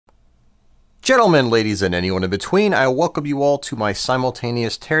Gentlemen, ladies, and anyone in between, I welcome you all to my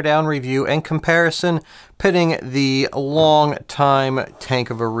simultaneous teardown review and comparison, pitting the long-time tank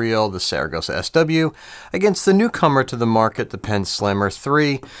of a reel, the Saragosa SW, against the newcomer to the market, the Penn Slammer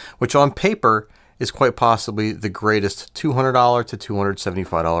 3, which on paper is quite possibly the greatest $200 to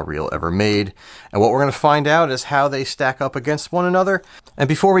 $275 reel ever made. And what we're going to find out is how they stack up against one another. And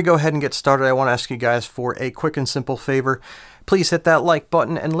before we go ahead and get started, I want to ask you guys for a quick and simple favor. Please hit that like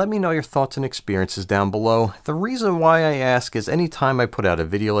button and let me know your thoughts and experiences down below. The reason why I ask is anytime I put out a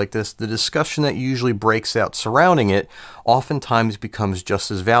video like this, the discussion that usually breaks out surrounding it oftentimes becomes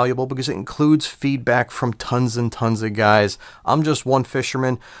just as valuable because it includes feedback from tons and tons of guys. I'm just one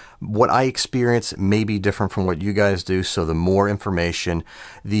fisherman. What I experience may be different from what you guys do, so the more information,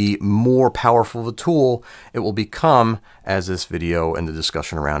 the more powerful the tool it will become as this video and the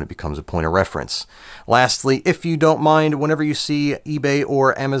discussion around it becomes a point of reference. Lastly, if you don't mind, whenever you see eBay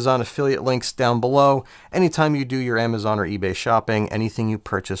or Amazon affiliate links down below, anytime you do your Amazon or eBay shopping, anything you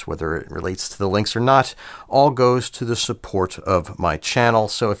purchase, whether it relates to the links or not, all goes to the support of my channel.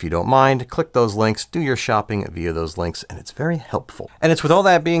 So if you don't mind, click those links, do your shopping via those links, and it's very helpful. And it's with all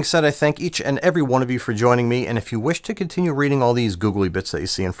that being said, I thank each and every one of you for joining me, and if you wish to continue reading all these googly bits that you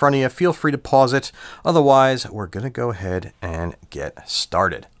see in front of you, feel free to pause it. Otherwise, we're going to go ahead and get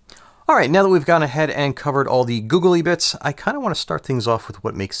started. Alright, now that we've gone ahead and covered all the googly bits, I kind of want to start things off with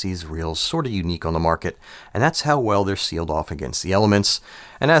what makes these reels sort of unique on the market, and that's how well they're sealed off against the elements.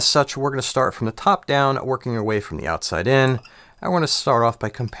 And as such, we're going to start from the top down, working our way from the outside in. I want to start off by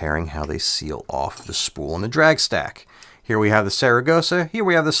comparing how they seal off the spool and the drag stack. Here we have the Saragosa, here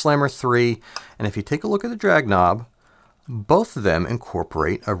we have the Slammer 3, and if you take a look at the drag knob, both of them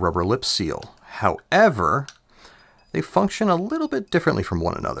incorporate a rubber lip seal. However, they function a little bit differently from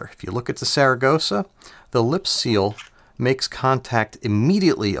one another. If you look at the Saragosa, the lip seal makes contact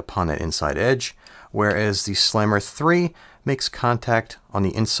immediately upon that inside edge, whereas the Slammer 3 makes contact on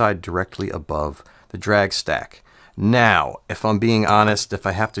the inside directly above the drag stack. Now, if I'm being honest, if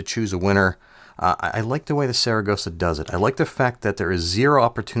I have to choose a winner, I like the way the Saragosa does it. I like the fact that there is zero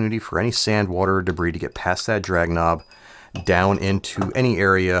opportunity for any sand, water, or debris to get past that drag knob down into any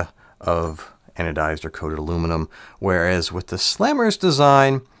area of anodized or coated aluminum, whereas with the Slammer's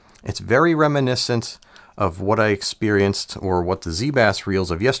design, it's very reminiscent of what I experienced or what the Zeebass reels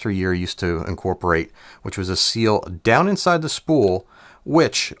of yesteryear used to incorporate, which was a seal down inside the spool,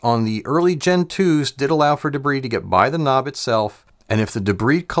 which on the early Gen 2s did allow for debris to get by the knob itself, and if the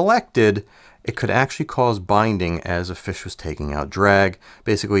debris collected, it could actually cause binding as a fish was taking out drag.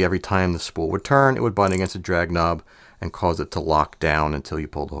 Basically, every time the spool would turn, it would bind against the drag knob and cause it to lock down until you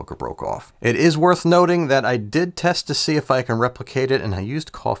pulled the hook or broke off. It is worth noting that I did test to see if I can replicate it, and I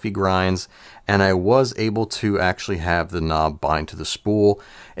used coffee grinds, and I was able to actually have the knob bind to the spool.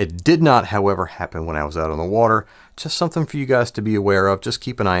 It did not, however, happen when I was out on the water. Just something for you guys to be aware of. Just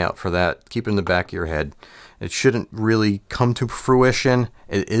keep an eye out for that. Keep it in the back of your head. It shouldn't really come to fruition.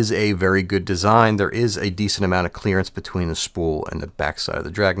 It is a very good design. There is a decent amount of clearance between the spool and the backside of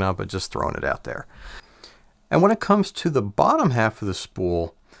the drag knob, but just throwing it out there. And when it comes to the bottom half of the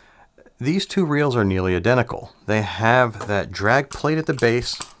spool, these two reels are nearly identical. They have that drag plate at the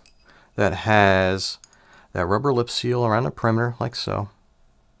base that has that rubber lip seal around the perimeter, like so.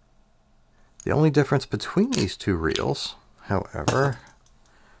 The only difference between these two reels, however,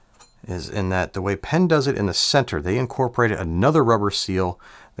 is in that the way Penn does it in the center, they incorporated another rubber seal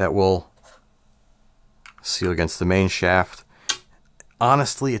that will seal against the main shaft.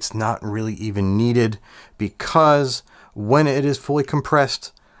 Honestly, it's not really even needed because when it is fully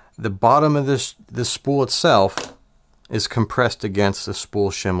compressed, the bottom of this spool itself is compressed against the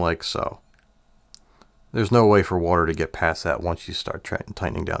spool shim like so. There's no way for water to get past that once you start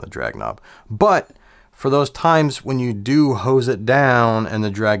tightening down the drag knob. But for those times when you do hose it down and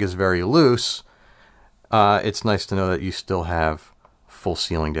the drag is very loose, it's nice to know that you still have full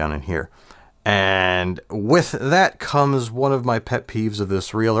sealing down in here. And with that comes one of my pet peeves of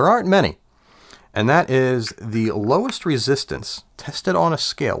this reel. There aren't many. And that is the lowest resistance tested on a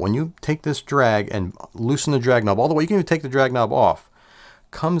scale. When you take this drag and loosen the drag knob all the way, you can even take the drag knob off,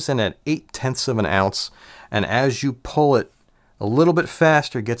 comes in at 0.8 of an ounce. And as you pull it a little bit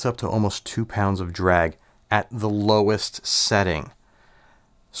faster, it gets up to almost 2 pounds of drag at the lowest setting.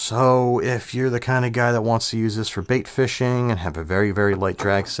 So if you're the kind of guy that wants to use this for bait fishing and have a very, very light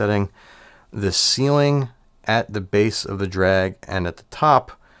drag setting, the sealing at the base of the drag and at the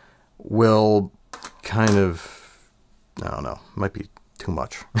top will kind of, I don't know, might be too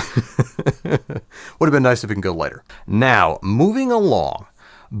much. Would have been nice if it can go lighter. Now, moving along,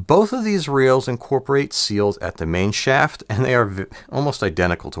 Both of these reels incorporate seals at the main shaft, and they are almost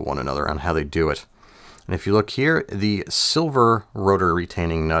identical to one another on how they do it. And if you look here, the silver rotor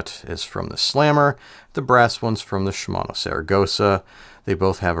retaining nut is from the Slammer, the brass one's from the Shimano Saragosa. They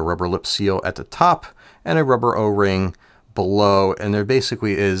both have a rubber lip seal at the top and a rubber O-ring below, and there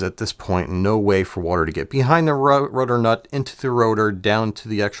basically is, at this point, no way for water to get behind the rotor nut, into the rotor, down to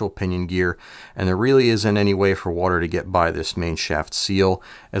the actual pinion gear, and there really isn't any way for water to get by this main shaft seal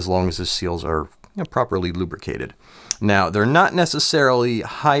as long as the seals are properly lubricated. Now, they're not necessarily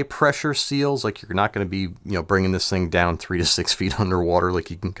high pressure seals, like you're not going to be bringing this thing down 3 to 6 feet underwater like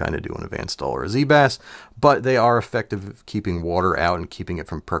you can kind of do in a Vanstall or a Zeebass, but they are effective at keeping water out and keeping it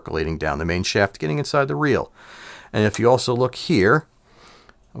from percolating down the main shaft, getting inside the reel. And if you also look here,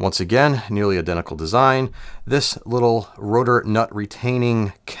 once again, nearly identical design. This little rotor nut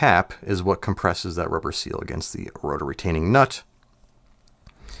retaining cap is what compresses that rubber seal against the rotor retaining nut.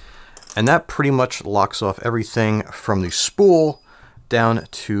 And that pretty much locks off everything from the spool down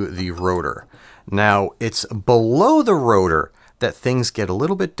to the rotor. Now, it's below the rotor that things get a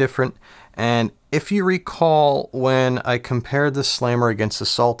little bit different. And if you recall, when I compared the Slammer against the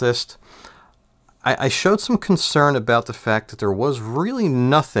Saltist, I showed some concern about the fact that there was really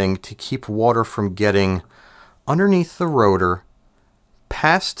nothing to keep water from getting underneath the rotor,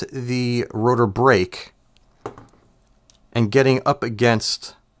 past the rotor brake, and getting up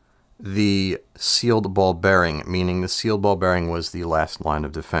against the sealed ball bearing, meaning the sealed ball bearing was the last line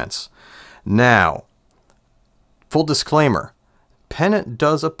of defense. Now, full disclaimer, Penn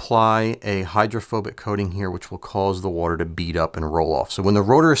does apply a hydrophobic coating here, which will cause the water to bead up and roll off. So when the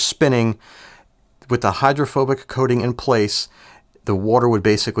rotor is spinning, with the hydrophobic coating in place, the water would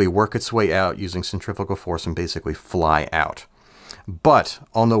basically work its way out using centrifugal force and basically fly out. But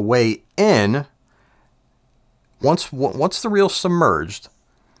on the way in, once the reel's submerged,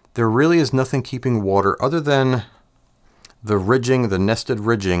 there really is nothing keeping water other than the ridging, the nested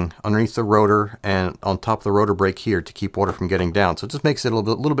ridging underneath the rotor and on top of the rotor brake here to keep water from getting down. So it just makes it a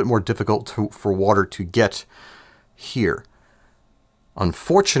little bit more difficult for water to get here.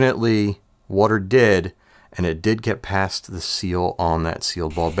 Unfortunately, water did, and it did get past the seal on that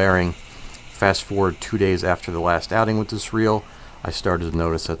sealed ball bearing. Fast forward 2 days after the last outing with this reel, I started to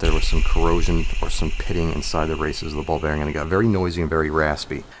notice that there was some corrosion or some pitting inside the races of the ball bearing, and it got very noisy and very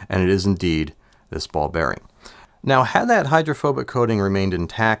raspy. And it is indeed this ball bearing. Now, had that hydrophobic coating remained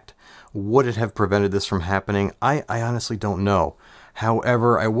intact, would it have prevented this from happening? I honestly don't know.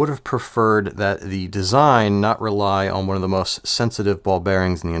 However, I would have preferred that the design not rely on one of the most sensitive ball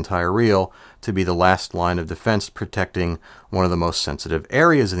bearings in the entire reel to be the last line of defense, protecting one of the most sensitive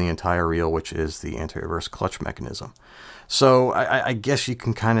areas in the entire reel, which is the anti-reverse clutch mechanism. So I guess you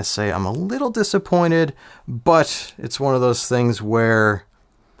can kind of say I'm a little disappointed, but it's one of those things where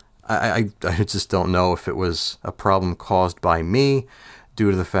I just don't know if it was a problem caused by me due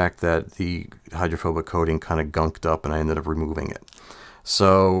to the fact that the hydrophobic coating kind of gunked up and I ended up removing it.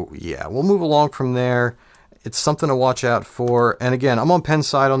 So yeah, we'll move along from there. It's something to watch out for. And again, I'm on Penn's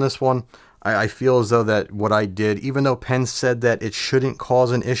side on this one. I feel as though that what I did, even though Penn said that it shouldn't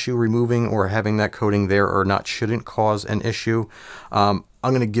cause an issue removing or having that coating there or not shouldn't cause an issue, I'm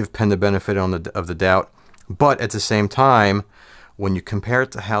going to give Penn the benefit of the doubt. But at the same time, when you compare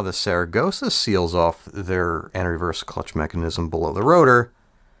it to how the Saragosa seals off their anti-reverse clutch mechanism below the rotor,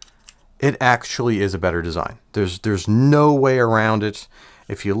 it actually is a better design. There's no way around it.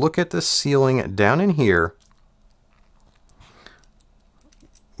 If you look at the sealing down in here,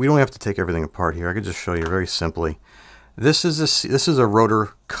 we don't have to take everything apart here. I could just show you very simply. This is a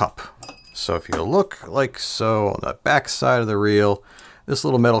rotor cup. So if you look like so on the back side of the reel, this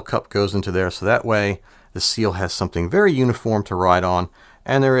little metal cup goes into there, so that way the seal has something very uniform to ride on,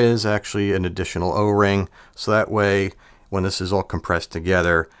 and there is actually an additional O-ring, so that way when this is all compressed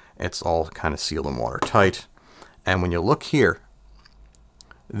together, it's all kind of sealed and watertight. And when you look here,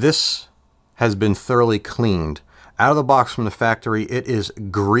 this has been thoroughly cleaned. Out of the box from the factory, it is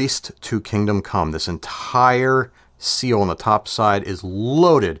greased to kingdom come. This entire seal on the top side is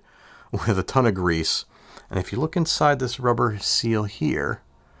loaded with a ton of grease. And if you look inside this rubber seal here,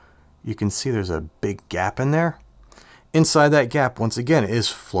 you can see there's a big gap in there. Inside that gap, once again, is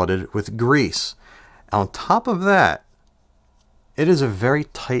flooded with grease. On top of that, it is a very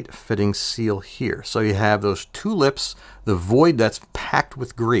tight fitting seal here. So you have those two lips, the void that's packed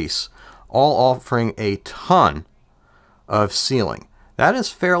with grease, all offering a ton of sealing. That is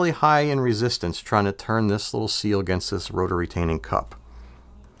fairly high in resistance, trying to turn this little seal against this rotor retaining cup.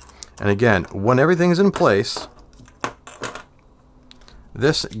 And again, when everything's in place,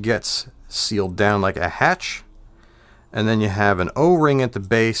 this gets sealed down like a hatch, and then you have an O-ring at the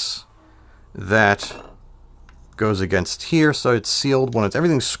base that goes against here, so it's sealed. When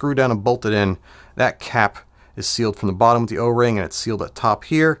everything's screwed down and bolted in, that cap is sealed from the bottom with the O-ring, and it's sealed at top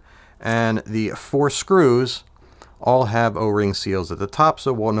here. And the 4 screws all have O-ring seals at the top,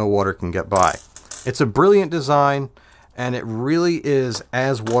 so no water can get by. It's a brilliant design, and it really is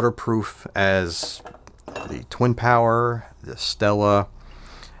as waterproof as the Twin Power, the Stella.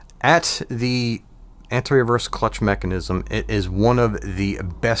 At the anti-reverse clutch mechanism, it is one of the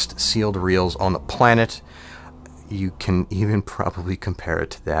best sealed reels on the planet. You can even probably compare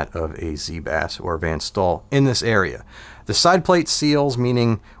it to that of a Zeebass or Vanstall in this area. The side plate seals,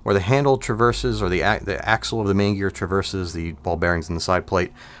 meaning where the handle traverses or the axle of the main gear traverses the ball bearings in the side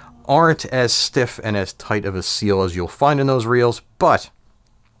plate, aren't as stiff and as tight of a seal as you'll find in those reels, but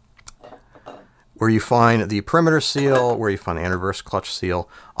where you find the perimeter seal, where you find the anti-reverse clutch seal,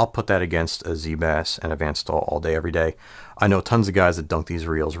 I'll put that against a Zeebass and a Vanstall all day, every day. I know tons of guys that dunk these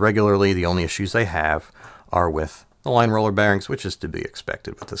reels regularly. The only issues they have are with the line roller bearings, which is to be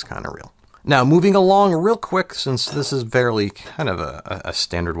expected with this kind of reel. Now, moving along real quick, since this is fairly kind of a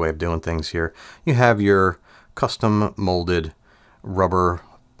standard way of doing things here, you have your custom molded rubber,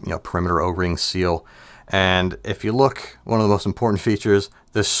 perimeter O-ring seal. And if you look, one of the most important features,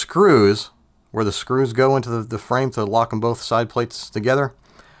 the screws, where the screws go into the frame to lock them both side plates together,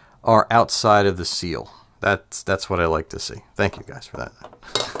 are outside of the seal. That's what I like to see. Thank you guys for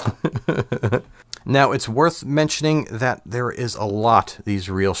that. Now, it's worth mentioning that there is a lot these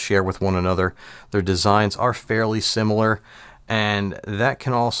reels share with one another. Their designs are fairly similar, and that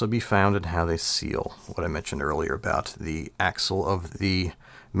can also be found in how they seal. What I mentioned earlier about the axle of the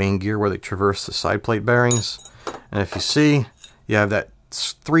main gear where they traverse the side plate bearings. And if you see, you have that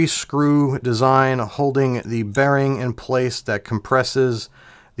 3-screw design holding the bearing in place that compresses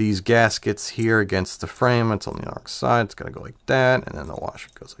these gaskets here against the frame. It's on the arc side. It's got to go like that, and then the washer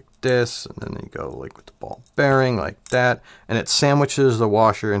goes like this, and then you go like with the ball bearing like that, and it sandwiches the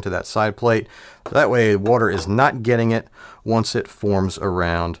washer into that side plate. So that way water is not getting it once it forms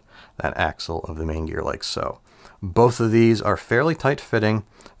around that axle of the main gear like so. Both of these are fairly tight fitting.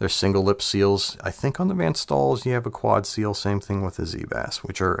 They're single lip seals. I think on the Vanstalls you have a quad seal, same thing with the Zeebass,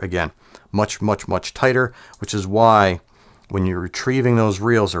 which are again much tighter, which is why when you're retrieving those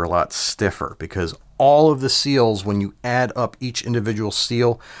reels, they're a lot stiffer, because all of the seals, when you add up each individual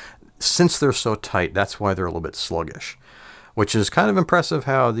seal, since they're so tight, that's why they're a little bit sluggish, which is kind of impressive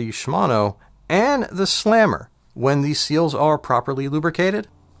how the Shimano and the Slammer, when these seals are properly lubricated,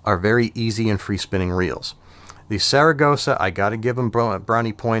 are very easy and free spinning reels. The Saragosa, I got to give them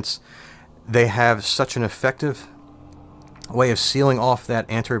brownie points. They have such an effective way of sealing off that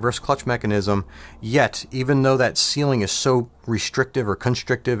anti-reverse clutch mechanism, yet even though that sealing is so restrictive or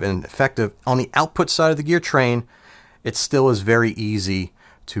constrictive and effective on the output side of the gear train, it still is very easy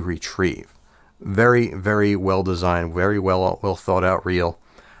to retrieve. Very well designed, very well thought out reel.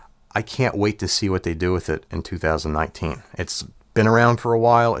 I can't wait to see what they do with it in 2019. It's been around for a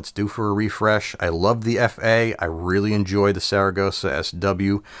while. It's due for a refresh. I love the FA. I really enjoy the Saragosa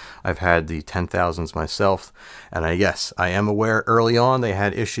SW. I've had the 10,000s myself, and yes, I am aware early on they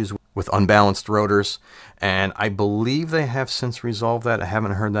had issues with unbalanced rotors, and I believe they have since resolved that. I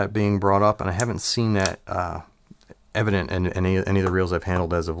haven't heard that being brought up, and I haven't seen that evident in any of the reels I've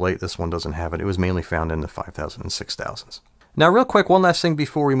handled as of late. This one doesn't have it. It was mainly found in the 5,000 and 6,000s. Now, real quick, one last thing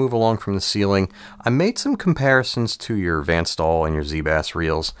before we move along from the sealing. I made some comparisons to your Vanstall and your Zeebass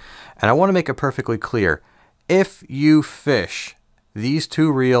reels, and I want to make it perfectly clear. If you fish these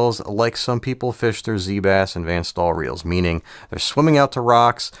two reels like some people fish their Zeebass and Vanstall reels, meaning they're swimming out to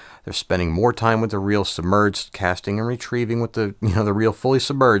rocks, they're spending more time with the reel submerged, casting and retrieving with the reel fully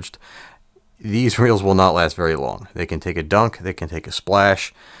submerged, these reels will not last very long. They can take a dunk, they can take a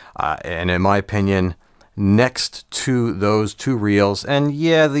splash, and in my opinion, next to those two reels, and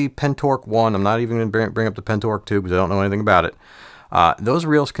yeah, the Pentorque 1, I'm not even going to bring up the Pentorque 2 because I don't know anything about it. Those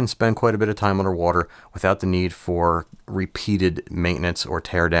reels can spend quite a bit of time underwater without the need for repeated maintenance or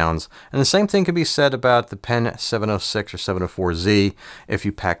teardowns. And the same thing can be said about the Penn 706 or 704Z. If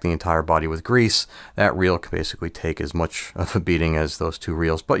you pack the entire body with grease, that reel can basically take as much of a beating as those two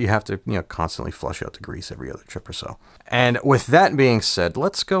reels, but you have to constantly flush out the grease every other trip or so. And with that being said,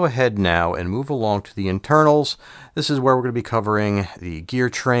 let's go ahead now and move along to the internals. This is where we're going to be covering the gear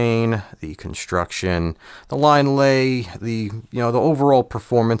train, the construction, the line lay, the overall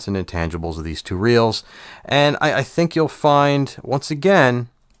performance and intangibles of these two reels. And I think you'll find, once again,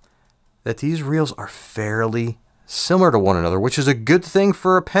 that these reels are fairly similar to one another, which is a good thing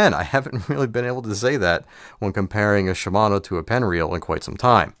for a Penn. I haven't really been able to say that when comparing a Shimano to a Penn reel in quite some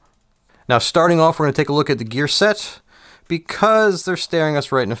time. Now, starting off, we're going to take a look at the gear set. because they're staring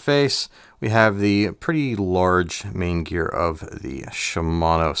us right in the face, we have the pretty large main gear of the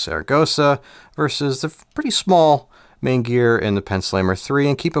Shimano Saragosa versus the pretty small main gear in the Penn Slammer 3.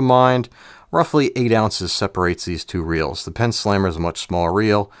 And keep in mind, roughly 8 ounces separates these two reels. The Penn Slammer is a much smaller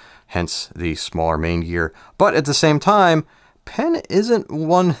reel, hence the smaller main gear. But at the same time, Penn isn't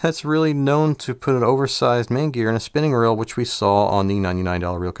one that's really known to put an oversized main gear in a spinning reel, which we saw on the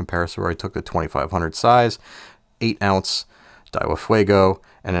 $99 reel comparison where I took the 2500 size, 8 ounce Daiwa Fuego,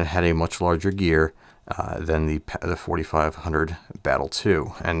 and it had a much larger gear than the 4500 Battle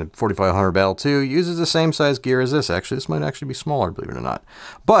 2. And the 4500 Battle 2 uses the same size gear as this. Actually, this might actually be smaller, believe it or not.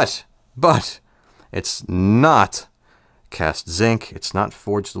 But it's not cast zinc, it's not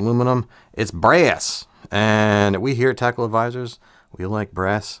forged aluminum, it's brass. And we here at Tackle Advisors, we like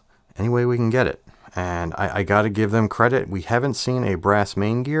brass any way we can get it. And I got to give them credit. We haven't seen a brass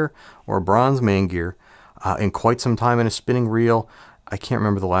main gear or a bronze main gear in quite some time in a spinning reel. I can't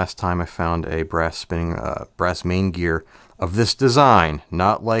remember the last time I found a brass main gear of this design,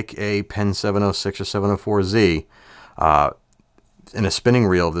 not like a Penn 706 or 704Z, in a spinning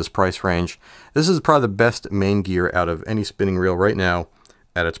reel of this price range. This is probably the best main gear out of any spinning reel right now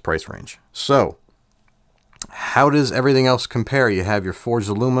at its price range. So, how does everything else compare? You have your forged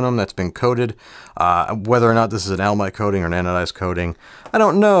aluminum that's been coated. Whether or not this is an alumite coating or an anodized coating, I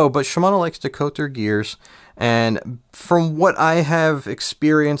don't know, but Shimano likes to coat their gears. And from what I have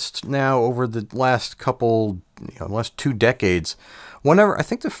experienced now over the last last 2 decades, I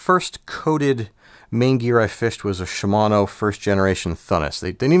think the first coated main gear I fished was a Shimano first generation Thunus.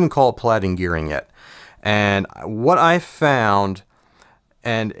 They didn't even call it plating gearing yet. And what I found,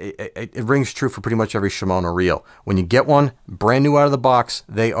 and it rings true for pretty much every Shimano reel, when you get one brand new out of the box,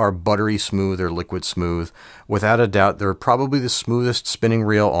 they are buttery smooth or liquid smooth. Without a doubt, they're probably the smoothest spinning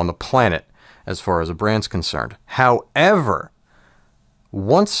reel on the planet as far as a brand's concerned. However,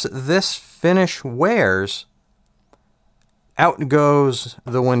 once this finish wears, out goes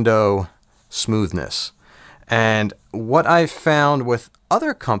the window smoothness. And what I've found with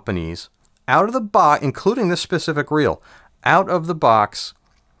other companies, out of the box, including this specific reel, out of the box,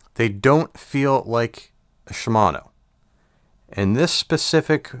 they don't feel like a Shimano. And this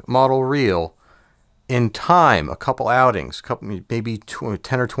specific model reel, in time, a couple outings, maybe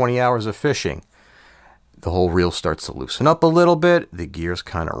 10 or 20 hours of fishing, the whole reel starts to loosen up a little bit, the gears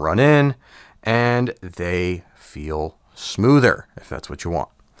kind of run in, and they feel smoother, if that's what you want.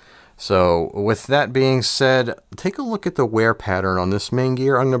 So with that being said, take a look at the wear pattern on this main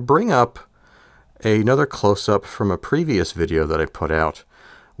gear. I'm going to bring up another close-up from a previous video that I put out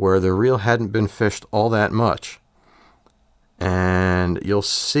where the reel hadn't been fished all that much. And you'll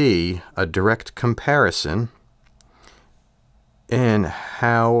see a direct comparison in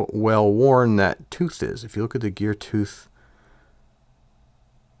how well worn that tooth is. If you look at the gear tooth,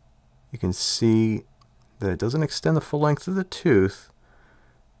 you can see that it doesn't extend the full length of the tooth.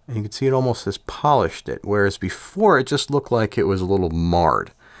 And you can see it almost has polished it, whereas before it just looked like it was a little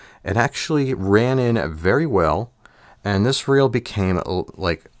marred. It actually ran in very well, and this reel became,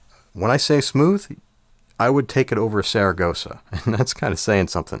 like, when I say smooth, I would take it over a Saragosa, and that's kind of saying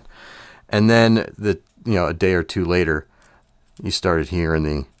something. And then, a day or two later, you started hearing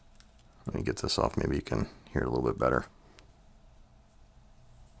the, let me get this off, maybe you can hear it a little bit better.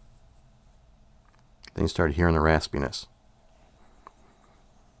 Then you started hearing the raspiness.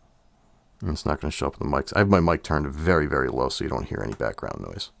 And it's not going to show up in the mics. I have my mic turned very, very low so you don't hear any background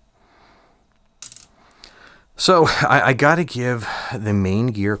noise. So I got to give the main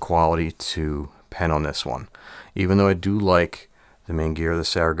gear quality to Penn on this one, even though I do like the main gear of the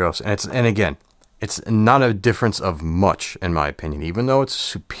Saragosa. And again, it's not a difference of much in my opinion. Even though it's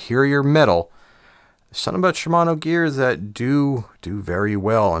superior metal, there's something about Shimano gears that do very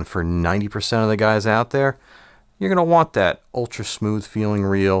well. And for 90% of the guys out there, you're going to want that ultra smooth feeling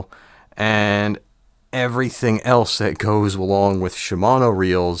reel and everything else that goes along with Shimano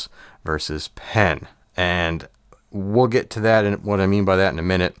reels versus Penn. And we'll get to that and what I mean by that in a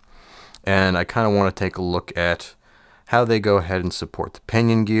minute. And I kind of want to take a look at how they go ahead and support the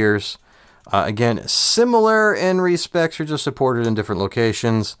pinion gears. Again, similar in respects, you're just supported in different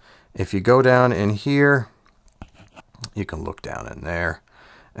locations. If you go down in here, you can look down in there.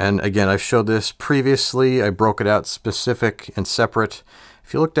 And again, I've showed this previously. I broke it out specific and separate.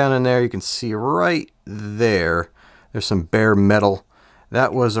 If you look down in there, you can see right there, there's some bare metal.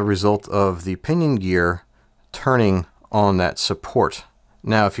 That was a result of the pinion gear turning on that support.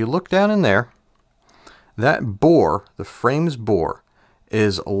 Now, if you look down in there, that bore, the frame's bore,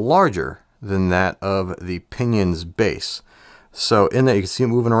 is larger than that of the pinion's base. So in there, you can see it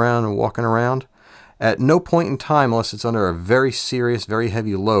moving around and walking around. At no point in time, unless it's under a very serious, very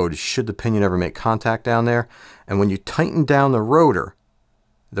heavy load, should the pinion ever make contact down there. And when you tighten down the rotor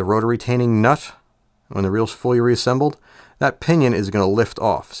retaining nut, when the reel's fully reassembled, that pinion is going to lift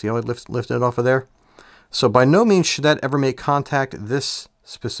off. See how it lifted off of there? So by no means should that ever make contact. This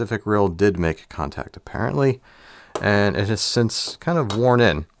specific reel did make contact apparently, and it has since kind of worn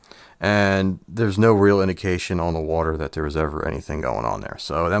in. And there's no real indication on the water that there was ever anything going on there.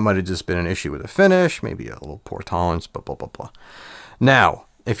 So that might have just been an issue with the finish, maybe a little poor tolerance, blah, blah, blah, blah. Now,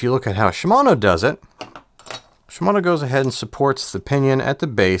 if you look at how Shimano does it, Shimano goes ahead and supports the pinion at the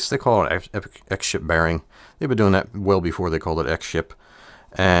base. They call it X-ship bearing. They've been doing that well before they called it X-ship.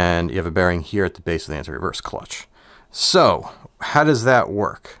 And you have a bearing here at the base of the anti-reverse clutch. So, how does that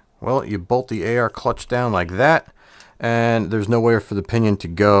work? Well, you bolt the AR clutch down like that, and there's nowhere for the pinion to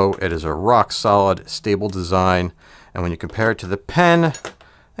go. It is a rock solid, stable design. And when you compare it to the Penn,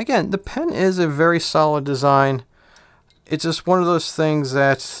 again, the Penn is a very solid design. It's just one of those things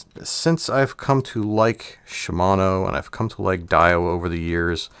that since I've come to like Shimano and I've come to like Daiwa over the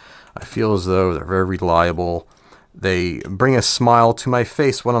years, I feel as though they're very reliable. They bring a smile to my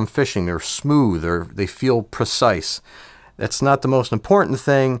face when I'm fishing. They're smooth, they feel precise. That's not the most important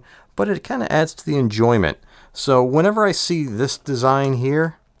thing, but it kind of adds to the enjoyment. So whenever I see this design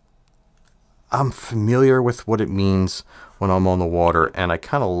here, I'm familiar with what it means when I'm on the water, and I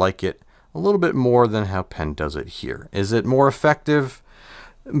kind of like it a little bit more than how Penn does it here. Is it more effective?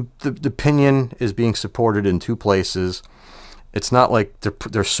 The pinion is being supported in two places. It's not like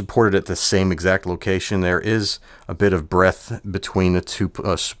they're supported at the same exact location. There is a bit of breadth between the two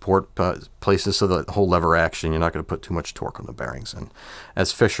support places, so the whole lever action, you're not going to put too much torque on the bearings. And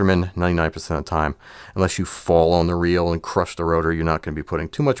as fishermen, 99% of the time, unless you fall on the reel and crush the rotor, you're not going to be putting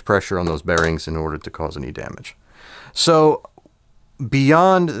too much pressure on those bearings in order to cause any damage. So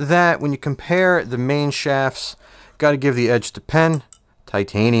beyond that, when you compare the main shafts, got to give the edge to Penn.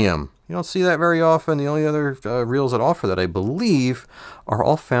 Titanium. You don't see that very often. The only other reels that offer that, I believe, are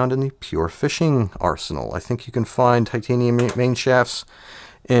all found in the Pure Fishing arsenal. I think you can find titanium main shafts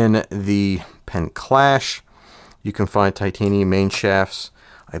in the Penn Clash. You can find titanium main shafts,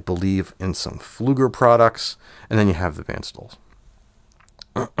 I believe, in some Fluger products. And then you have the Vanstalls.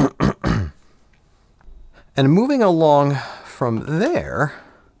 And moving along from there,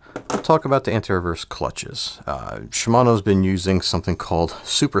 we'll talk about the anti-reverse clutches. Shimano's been using something called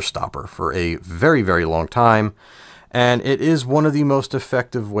Super Stopper for a very, very long time, and it is one of the most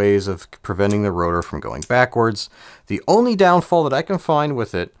effective ways of preventing the rotor from going backwards. The only downfall that I can find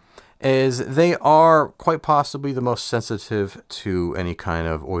with it is they are quite possibly the most sensitive to any kind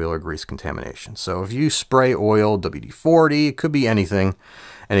of oil or grease contamination. So if you spray oil, WD-40, it could be anything,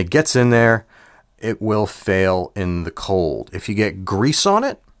 and it gets in there, it will fail in the cold. If you get grease on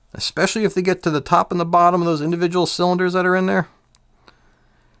it, especially if they get to the top and the bottom of those individual cylinders that are in there,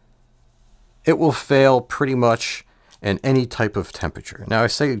 it will fail pretty much in any type of temperature. Now I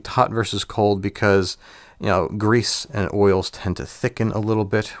say hot versus cold because, you know, grease and oils tend to thicken a little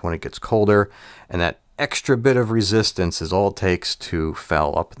bit when it gets colder, and that extra bit of resistance is all it takes to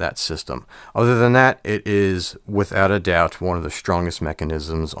foul up that system. Other than that, it is without a doubt one of the strongest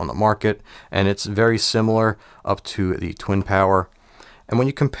mechanisms on the market, and it's very similar up to the Twin Power. And when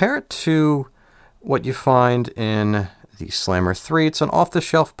you compare it to what you find in the Slammer 3, it's an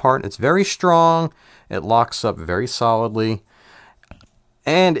off-the-shelf part. It's very strong. It locks up very solidly.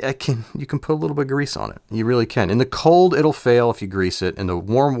 And you can put a little bit of grease on it. You really can. In the cold, it'll fail if you grease it. In the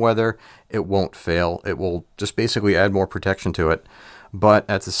warm weather, it won't fail. It will just basically add more protection to it. But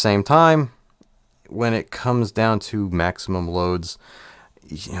at the same time, when it comes down to maximum loads,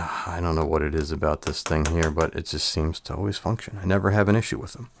 yeah, I don't know what it is about this thing here, but it just seems to always function. I never have an issue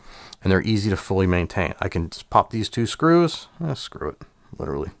with them. And they're easy to fully maintain. I can just pop these two screws. Screw it,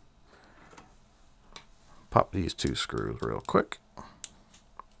 literally. Pop these two screws real quick.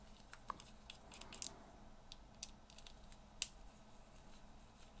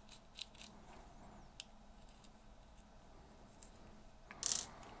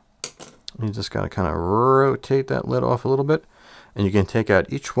 You just got to kind of rotate that lid off a little bit, and you can take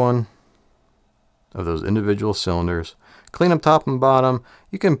out each one of those individual cylinders, clean them top and bottom.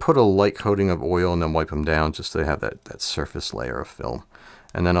 You can put a light coating of oil and then wipe them down just to have that surface layer of film.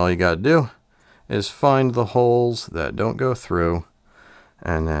 And then all you got to do is find the holes that don't go through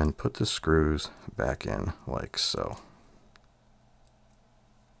and then put the screws back in like so.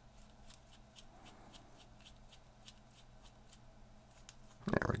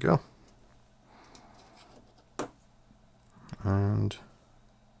 There we go. And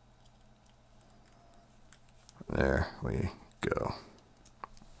there we go.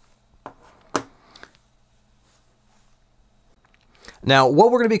 Now,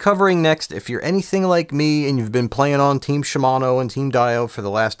 what we're going to be covering next, if you're anything like me and you've been playing on Team Shimano and Team Dio for the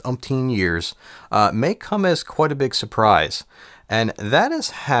last umpteen years, may come as quite a big surprise. And that is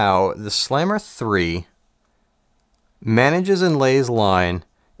how the Slammer 3 manages and lays line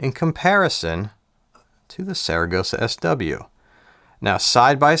in comparison to the Saragosa SW. Now,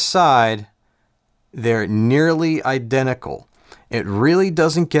 side by side, they're nearly identical. It really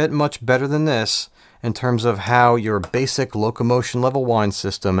doesn't get much better than this in terms of how your basic locomotion level wind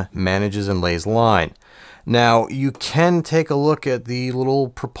system manages and lays line. Now, you can take a look at the little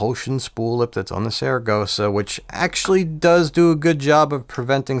propulsion spool lip that's on the Saragosa, which actually does do a good job of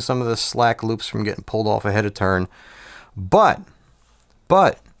preventing some of the slack loops from getting pulled off ahead of turn. But,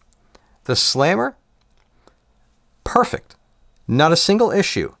 the Slammer, perfect. Not a single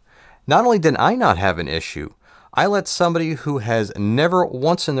issue. Not only did I not have an issue, I let somebody who has never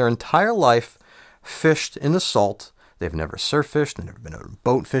once in their entire life fished in the salt, they've never surf fished, they've never been on a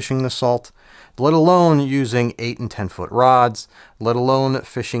boat fishing the salt, let alone using 8 and 10 foot rods, let alone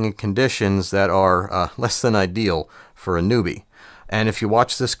fishing in conditions that are less than ideal for a newbie. And if you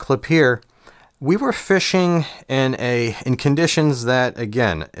watch this clip here, we were fishing in conditions that,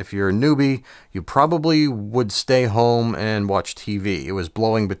 again, if you're a newbie, you probably would stay home and watch TV. It was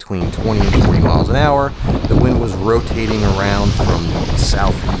blowing between 20 and 40 miles an hour. The wind was rotating around from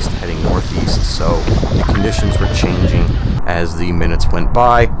southeast heading northeast, so the conditions were changing as the minutes went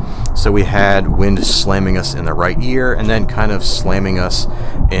by. So we had wind slamming us in the right ear and then kind of slamming us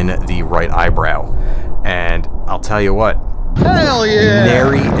in the right eyebrow. And I'll tell you what, hell yeah!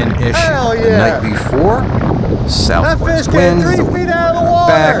 Nary an issue. Hell yeah! The night before, southwest winds, that fish came 3 feet out of the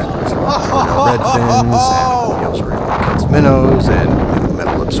water. Back, red fins, and he also catches minnows and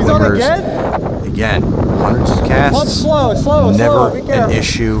metal lip swimmers. Again, hundreds of casts, slow, never be careful. an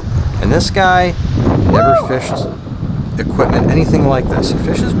issue. And this guy never fished equipment, anything like this. He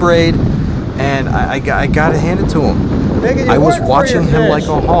fishes braid, and I gotta hand it to him. I was watching him like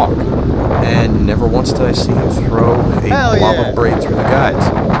a hawk, and never once did I see him throw a blob of braid through the guides.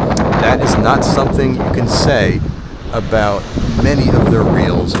 That is not something you can say about many of their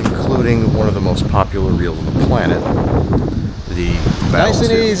reels, including one of the most popular reels on the planet, the Battle Nice and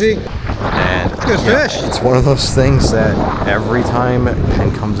 2. easy. And Good fish. It's one of those things that every time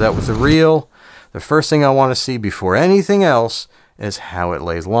Penn comes out with a reel, the first thing I want to see before anything else is how it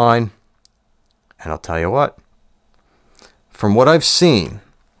lays line. And I'll tell you what, from what I've seen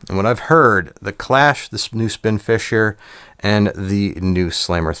and what I've heard, the Clash, this new Spin Fisher, and the new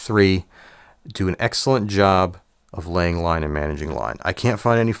Slammer 3 do an excellent job of laying line and managing line. I can't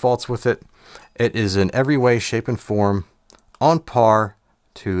find any faults with it. It is in every way, shape, and form on par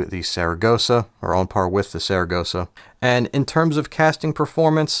to the Saragosa, or on par with the Saragosa. And in terms of casting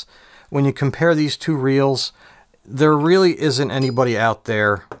performance, when you compare these two reels, there really isn't anybody out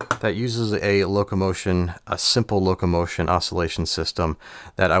there that uses a simple locomotion oscillation system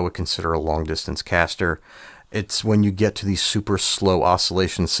that I would consider a long distance caster. It's when you get to these super slow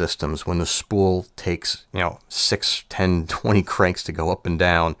oscillation systems, when the spool takes, 6, 10, 20 cranks to go up and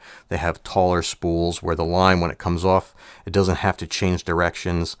down. They have taller spools where the line, when it comes off, it doesn't have to change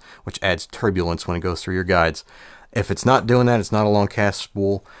directions, which adds turbulence when it goes through your guides. If it's not doing that, it's not a long cast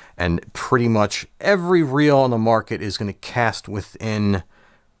spool, and pretty much every reel on the market is going to cast within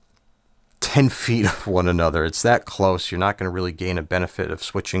 10 feet of one another. It's that close. You're not going to really gain a benefit of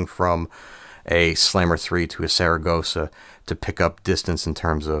switching from a Slammer 3 to a Saragosa to pick up distance in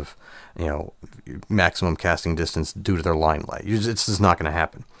terms of, maximum casting distance due to their line lay. It's just not going to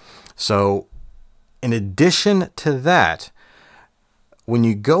happen. So, in addition to that, when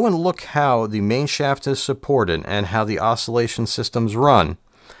you go and look how the main shaft is supported and how the oscillation systems run,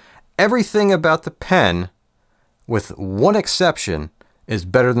 everything about the Penn, with one exception, is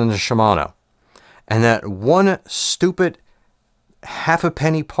better than the Shimano. And that one stupid half a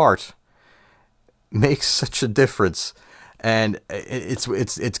penny part makes such a difference. And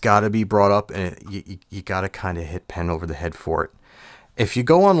it's got to be brought up, and you got to kind of hit Penn over the head for it. If you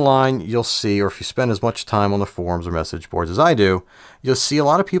go online, you'll see, or if you spend as much time on the forums or message boards as I do, you'll see a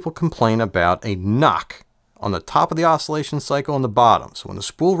lot of people complain about a knock on the top of the oscillation cycle on the bottom. So when the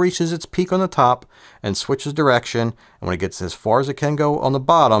spool reaches its peak on the top and switches direction, and when it gets as far as it can go on the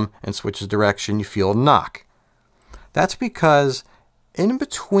bottom and switches direction, you feel a knock. That's because in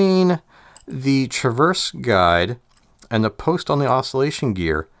between the traverse guide and the post on the oscillation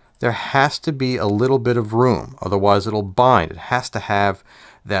gear, there has to be a little bit of room, otherwise it'll bind. It has to have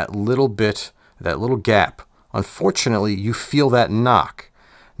that little bit, that little gap. Unfortunately, you feel that knock.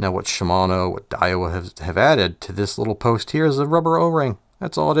 Now what Shimano, what Dio have added to this little post here is a rubber O-ring.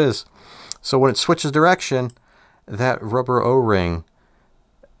 That's all it is. So when it switches direction, that rubber O-ring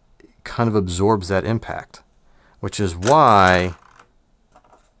kind of absorbs that impact, which is why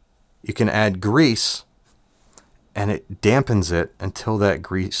you can add grease and it dampens it until that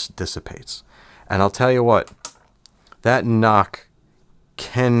grease dissipates. And I'll tell you what, that knock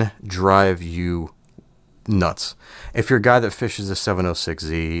can drive you nuts. If you're a guy that fishes a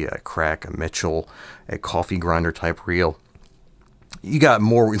 706Z, a Crack, a Mitchell, a coffee grinder type reel, you got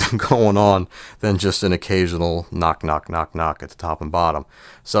more going on than just an occasional knock, knock, knock, knock at the top and bottom.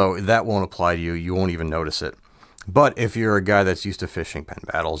 So that won't apply to you. You won't even notice it. But if you're a guy that's used to fishing Penn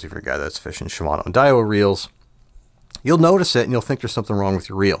Battles, if you're a guy that's fishing Shimano and Daiwa reels, you'll notice it and you'll think there's something wrong with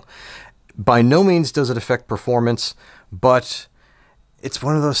your reel. By no means does it affect performance, but it's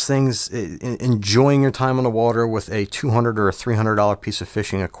one of those things, enjoying your time on the water with a $200 or a $300 piece of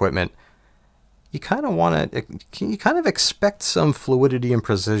fishing equipment, you kind of want to, you kind of expect some fluidity and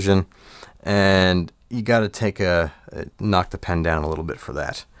precision, and you got to knock the pen down a little bit for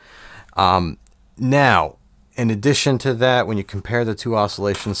that. Now, in addition to that, when you compare the two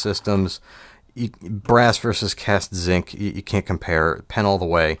oscillation systems, brass versus cast zinc, you can't compare. Pen all the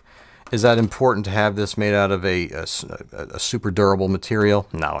way. Is that important to have this made out of a super durable material?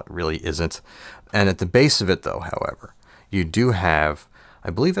 No, it really isn't. And at the base of it, though, however, you do have, I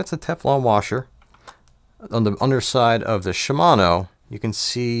believe that's a Teflon washer. On the underside of the Shimano, you can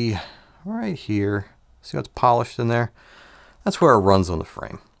see right here, see what's polished in there? That's where it runs on the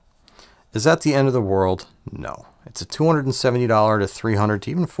frame. Is that the end of the world? No. It's a $270 to $300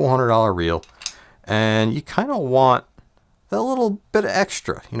 to even $400 reel. And you kind of want that little bit of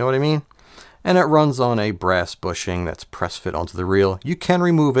extra, you know what I mean? And it runs on a brass bushing that's press fit onto the reel. You can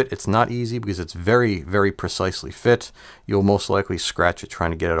remove it. It's not easy because it's very, very precisely fit. You'll most likely scratch it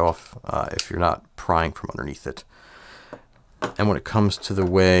trying to get it off if you're not prying from underneath it. And when it comes to the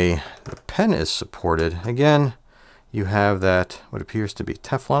way the pen is supported, again, you have that, what appears to be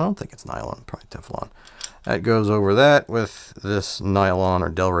Teflon. I don't think it's nylon, probably Teflon. That goes over that with this nylon or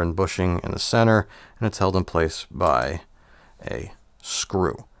Delrin bushing in the center, and it's held in place by a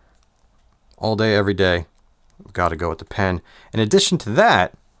screw. All day, every day, we've got to go with the pen. In addition to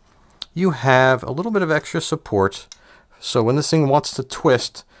that, you have a little bit of extra support. So when this thing wants to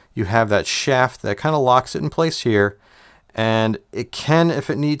twist, you have that shaft that kind of locks it in place here. And it can, if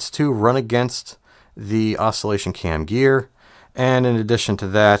it needs to, run against the oscillation cam gear. And in addition to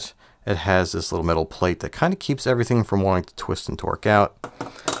that, it has this little metal plate that kind of keeps everything from wanting to twist and torque out.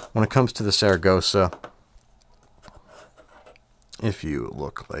 When it comes to the Saragosa, if you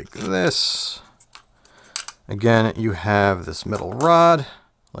look like this, again, you have this metal rod,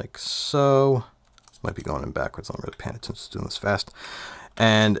 like so. Might be going in backwards. I'm really paying attention to doing this fast.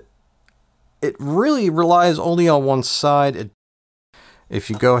 And it really relies only on one side. If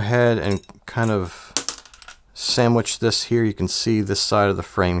you go ahead and kind of sandwich this here, you can see this side of the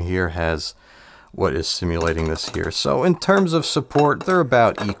frame here has what is simulating this here. So in terms of support, they're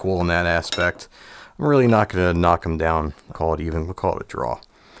about equal in that aspect. I'm really not going to knock them down, call it even, we'll call it a draw.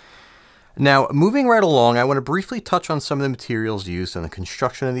 Now, moving right along, I want to briefly touch on some of the materials used in the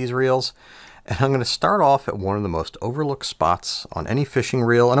construction of these reels. And I'm going to start off at one of the most overlooked spots on any fishing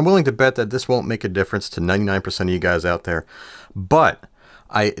reel. And I'm willing to bet that this won't make a difference to 99% of you guys out there. But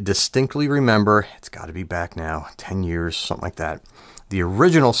I distinctly remember, it's got to be back now, 10 years, something like that. The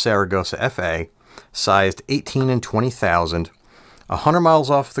original Saragosa FA, sized 18 and 20,000. 100 miles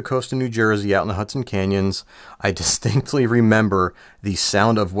off the coast of New Jersey, out in the Hudson Canyons. I distinctly remember the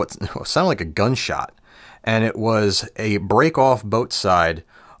sound of what sounded like a gunshot. And it was a break-off boat side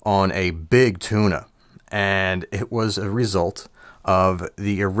on a big tuna. And it was a result of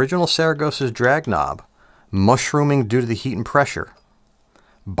the original Saragosa's drag knob mushrooming due to the heat and pressure,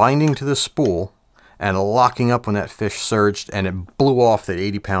 binding to the spool, and locking up when that fish surged, and it blew off that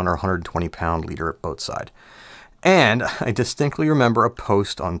 80-pound or 120-pound leader at boat side. And I distinctly remember a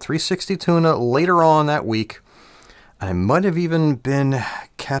post on 360 Tuna later on that week. I might have even been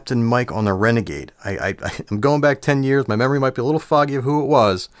Captain Mike on the Renegade. I'm going back 10 years. My memory might be a little foggy of who it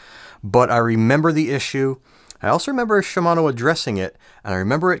was, but I remember the issue. I also remember Shimano addressing it, and I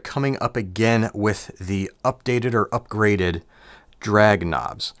remember it coming up again with the updated or upgraded drag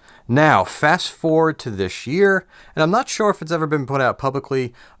knobs. Now, fast forward to this year, and I'm not sure if it's ever been put out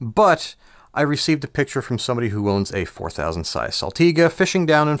publicly, but I received a picture from somebody who owns a 4,000 size Saltiga fishing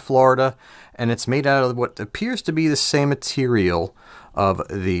down in Florida, and it's made out of what appears to be the same material of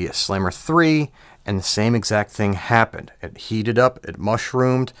the Slammer 3, and the same exact thing happened. It heated up, it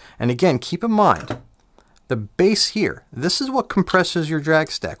mushroomed, and again, keep in mind, the base here, this is what compresses your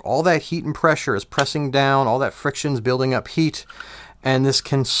drag stack. All that heat and pressure is pressing down, all that friction is building up heat, and this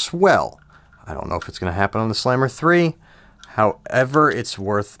can swell. I don't know if it's going to happen on the Slammer 3. However, it's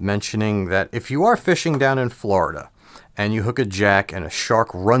worth mentioning that if you are fishing down in Florida and you hook a jack and a shark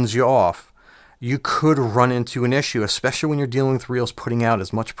runs you off, you could run into an issue, especially when you're dealing with reels putting out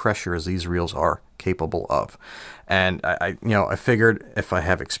as much pressure as these reels are capable of. And I figured if I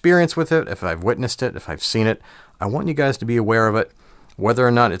have experience with it, if I've witnessed it, if I've seen it, I want you guys to be aware of it. Whether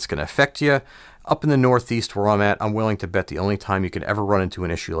or not it's going to affect you, up in the Northeast where I'm at, I'm willing to bet the only time you could ever run into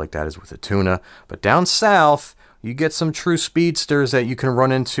an issue like that is with a tuna. But down south, you get some true speedsters that you can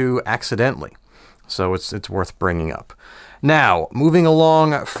run into accidentally. So it's worth bringing up. Now, moving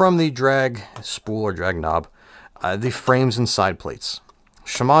along from the drag spool or drag knob, the frames and side plates.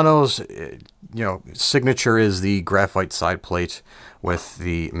 Shimano's signature is the graphite side plate with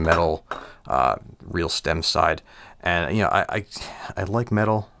the metal reel stem side. And I like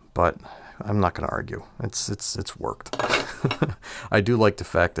metal, but I'm not going to argue. It's worked. I do like the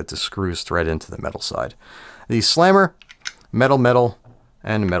fact that the screws thread into the metal side. The Slammer, metal,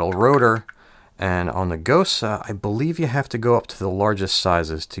 and metal rotor. And on the Gosa, I believe you have to go up to the largest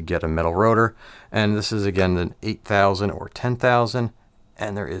sizes to get a metal rotor. And this is, again, the 8,000 or 10,000.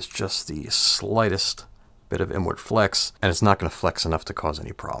 And there is just the slightest bit of inward flex. And it's not going to flex enough to cause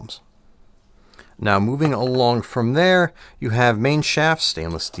any problems. Now, moving along from there, you have main shaft,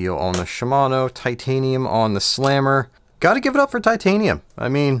 stainless steel on the Shimano, titanium on the Slammer. Got to give it up for titanium. I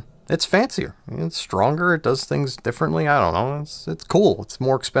mean, it's fancier. It's stronger. It does things differently. I don't know. It's cool. It's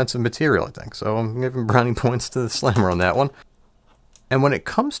more expensive material, I think. So I'm giving brownie points to the Slammer on that one. And when it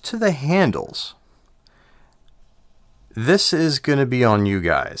comes to the handles, this is going to be on you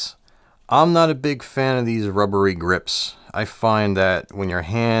guys. I'm not a big fan of these rubbery grips. I find that when your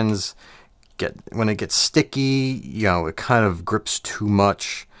hands when it gets sticky, it kind of grips too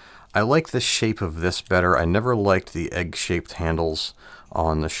much. I like the shape of this better. I never liked the egg-shaped handles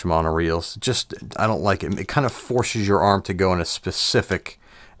on the Shimano reels. I don't like it. It kind of forces your arm to go in a specific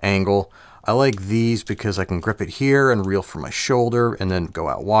angle. I like these because I can grip it here and reel from my shoulder and then go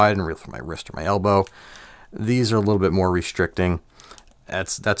out wide and reel from my wrist or my elbow. These are a little bit more restricting.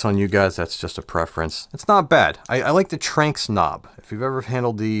 That's on you guys. That's just a preference. It's not bad. I like the Tranks knob. If you've ever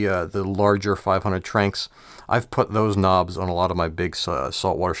handled the larger 500 Tranks, I've put those knobs on a lot of my big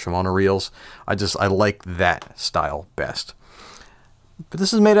saltwater Shimano reels. I like that style best. But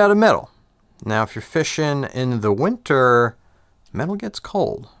this is made out of metal. Now, if you're fishing in the winter, metal gets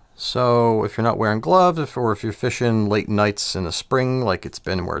cold. So if you're not wearing gloves, or if you're fishing late nights in the spring, like it's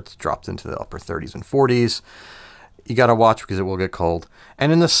been where it's dropped into the upper 30s and 40s, you got to watch because it will get cold.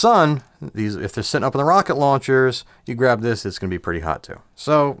 And in the sun, if they're sitting up in the rocket launchers, you grab this, it's going to be pretty hot too.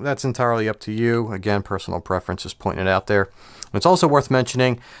 So that's entirely up to you. Again, personal preference, just pointing it out there. It's also worth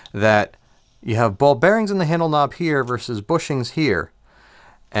mentioning that you have ball bearings in the handle knob here versus bushings here.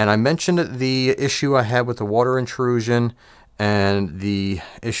 And I mentioned the issue I had with the water intrusion and the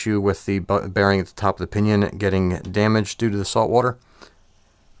issue with the bearing at the top of the pinion getting damaged due to the salt water.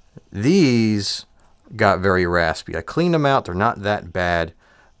 These got very raspy. I cleaned them out. They're not that bad,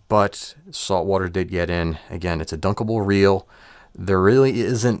 but salt water did get in. Again, it's a dunkable reel. There really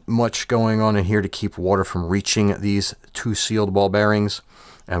isn't much going on in here to keep water from reaching these two sealed ball bearings,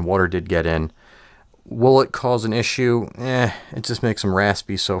 and water did get in. Will it cause an issue? It just makes them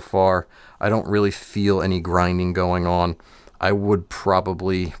raspy so far. I don't really feel any grinding going on. I would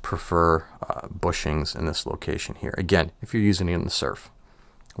probably prefer bushings in this location here. Again, if you're using it in the surf.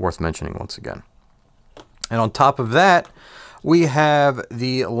 Worth mentioning once again. And on top of that, we have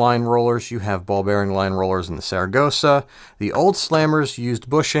the line rollers. You have ball bearing line rollers in the Saragosa. The old Slammers used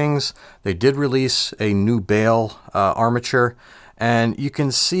bushings. They did release a new bail armature. And you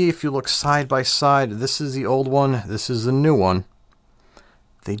can see if you look side by side, this is the old one, this is the new one.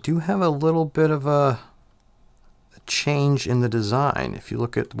 They do have a little bit of a change in the design. If you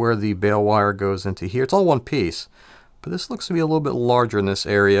look at where the bail wire goes into here, it's all one piece. But this looks to be a little bit larger in this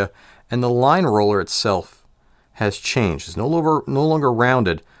area. And the line roller itself has changed. It's no longer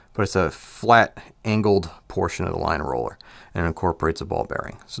rounded, but it's a flat angled portion of the line roller and incorporates a ball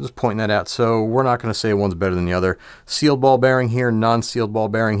bearing. So just pointing that out. So we're not going to say one's better than the other. Sealed ball bearing here, non-sealed ball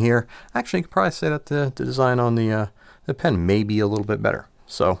bearing here. Actually, you could probably say that the design on the Penn may be a little bit better.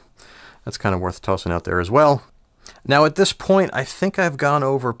 So that's kind of worth tossing out there as well. Now at this point, I think I've gone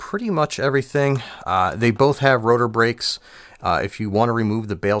over pretty much everything. They both have rotor brakes. If you want to remove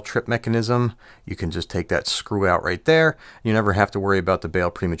the bail trip mechanism, you can just take that screw out right there. You never have to worry about the bail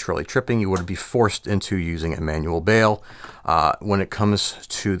prematurely tripping. You would be forced into using a manual bail. When it comes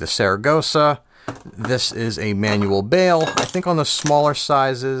to the Saragosa, this is a manual bail. I think on the smaller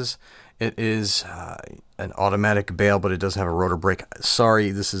sizes, it is an automatic bail, but it doesn't have a rotor brake.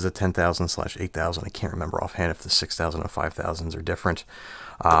 Sorry, this is a 10,000/8,000. I can't remember offhand if the 6,000 and 5,000s are different.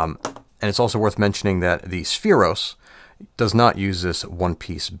 And it's also worth mentioning that the Spheros does not use this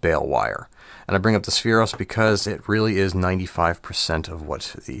one-piece bail wire. And I bring up the Spheros because it really is 95% of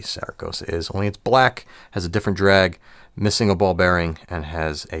what the Saragosa is. Only it's black, has a different drag, missing a ball bearing, and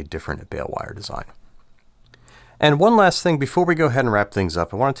has a different bail wire design. And one last thing before we go ahead and wrap things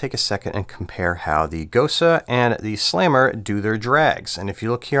up, I want to take a second and compare how the Gosa and the Slammer do their drags. And if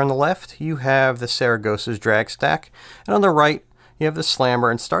you look here on the left, you have the Saragosa's drag stack, and on the right, you have the Slammer.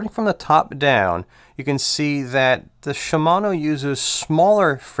 And starting from the top down, you can see that the Shimano uses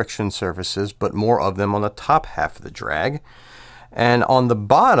smaller friction surfaces, but more of them on the top half of the drag. And on the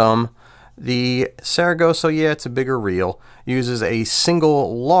bottom, the Saragosa, yeah, it's a bigger reel, uses a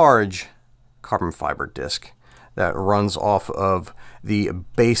single large carbon fiber disc that runs off of the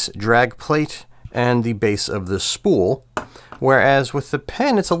base drag plate and the base of the spool. Whereas with the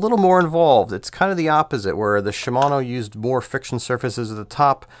Penn, it's a little more involved. It's kind of the opposite, where the Shimano used more friction surfaces at the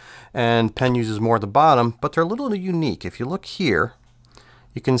top and Penn uses more at the bottom, but they're a little unique. If you look here,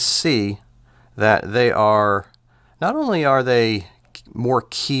 you can see that they are, not only are they more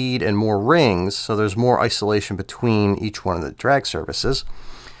keyed and more rings, so there's more isolation between each one of the drag surfaces,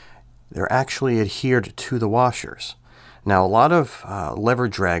 they're actually adhered to the washers. Now, a lot of lever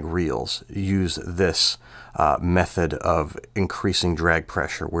drag reels use this method of increasing drag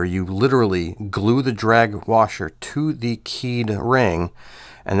pressure, where you literally glue the drag washer to the keyed ring,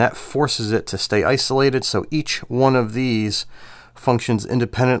 and that forces it to stay isolated, so each one of these functions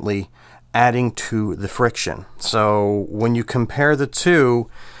independently, adding to the friction. So when you compare the two,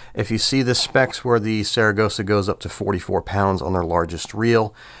 if you see the specs where the Saragosa goes up to 44 pounds on their largest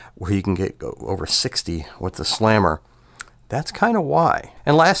reel, where you can get over 60 with the Slammer, that's kind of why.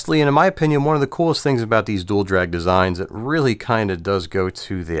 And lastly, and in my opinion, one of the coolest things about these dual drag designs, it really kind of does go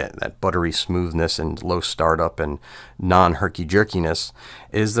to that buttery smoothness and low startup and non-herky-jerkiness,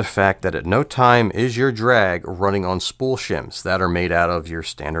 is the fact that at no time is your drag running on spool shims that are made out of your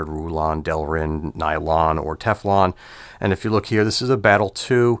standard Rulon, Delrin, nylon, or Teflon. And if you look here, this is a Battle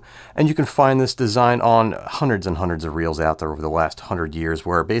 2, and you can find this design on hundreds and hundreds of reels out there over the last 100 years,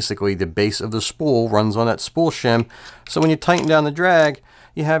 where basically the base of the spool runs on that spool shim. So when you tighten down the drag,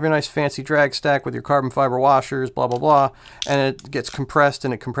 you have your nice fancy drag stack with your carbon fiber washers, blah, blah, blah, and it gets compressed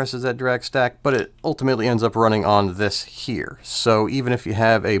and it compresses that drag stack, but it ultimately ends up running on this here. So even if you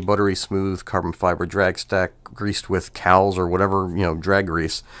have a buttery smooth carbon fiber drag stack greased with cowls or whatever, drag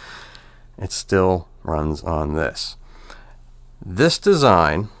grease, it still runs on this. This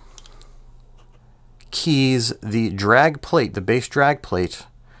design keys the drag plate, the base drag plate,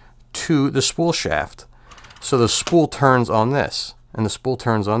 to the spool shaft. So the spool turns on this, and the spool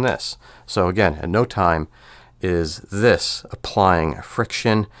turns on this. So again, at no time is this applying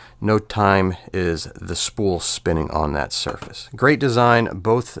friction. No time is the spool spinning on that surface. Great design.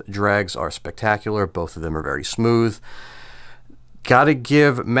 Both drags are spectacular. Both of them are very smooth. Gotta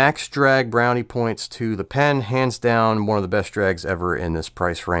give max drag brownie points to the Penn. Hands down, one of the best drags ever in this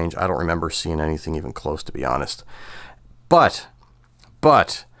price range. I don't remember seeing anything even close, to be honest. But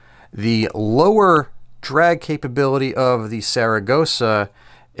the lower drag capability of the Saragosa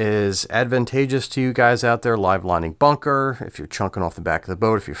is advantageous to you guys out there live lining bunker, if you're chunking off the back of the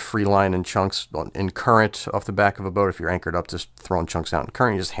boat, if you're free lining chunks in current off the back of a boat, if you're anchored up, just throwing chunks out in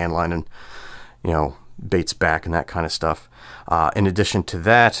current, you're just hand lining, baits back and that kind of stuff. In addition to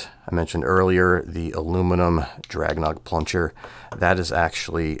that, I mentioned earlier the aluminum drag nog plunger. That is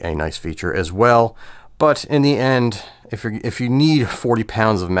actually a nice feature as well. But in the end, if you need 40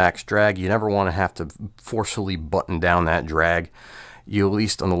 pounds of max drag, you never want to have to forcefully button down that drag. You, at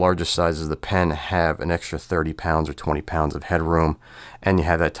least on the largest sizes of the Penn, have an extra 30 pounds or 20 pounds of headroom, and you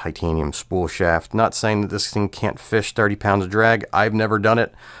have that titanium spool shaft. Not saying that this thing can't fish 30 pounds of drag. I've never done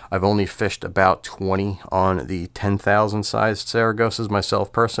it. I've only fished about 20 on the 10,000 sized Saragosas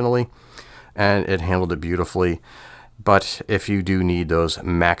myself personally, and it handled it beautifully. But if you do need those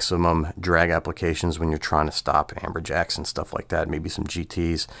maximum drag applications when you're trying to stop amberjacks and stuff like that, maybe some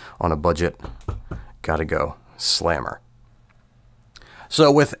GTs on a budget, gotta go Slammer. So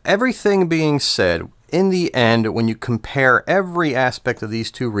with everything being said, in the end, when you compare every aspect of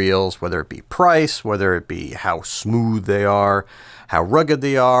these two reels, whether it be price, whether it be how smooth they are, how rugged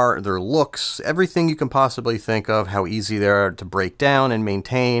they are, their looks, everything you can possibly think of, how easy they are to break down and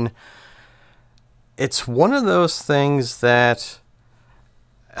maintain, it's one of those things that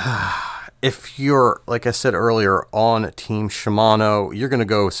if you're, like I said earlier, on Team Shimano, you're going to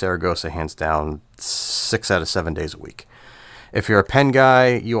go Saragosa hands down 6 out of 7 days a week. If you're a Penn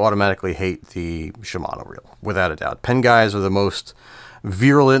guy, you automatically hate the Shimano reel, without a doubt. Penn guys are the most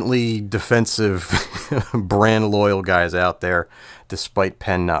virulently defensive, brand loyal guys out there, despite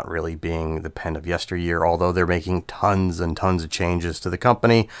Penn not really being the Penn of yesteryear, although they're making tons and tons of changes to the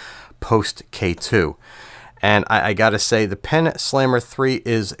company post K2. And I gotta say, the Penn Slammer 3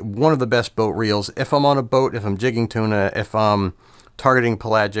 is one of the best boat reels. If I'm on a boat, if I'm jigging tuna, if I'm targeting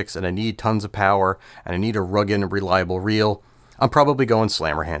pelagics and I need tons of power and I need a rugged and reliable reel, I'm probably going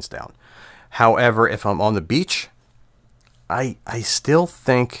Slammer hands down. However, if I'm on the beach, I still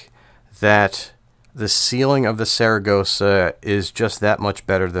think that the sealing of the Saragosa is just that much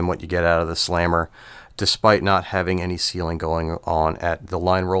better than what you get out of the Slammer, despite not having any sealing going on at the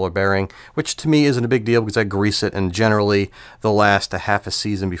line roller bearing, which to me isn't a big deal because I grease it and generally they'll last a half a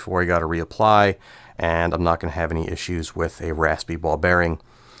season before I got to reapply, and I'm not going to have any issues with a raspy ball bearing.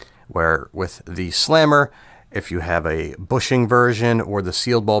 Where with the Slammer, if you have a bushing version or the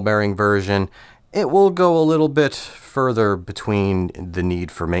sealed ball bearing version, it will go a little bit further between the need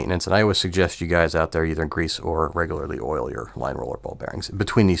for maintenance, and I always suggest you guys out there either grease or regularly oil your line roller ball bearings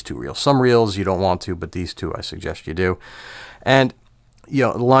between these two reels. Some reels you don't want to, but these two I suggest you do. And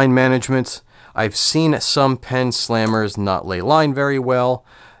line management, I've seen some Penn Slammers not lay line very well.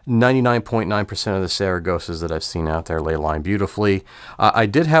 99.9% of the Saragosas that I've seen out there lay line beautifully. I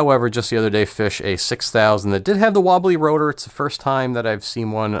did, however, just the other day fish a 6000 that did have the wobbly rotor. It's the first time that I've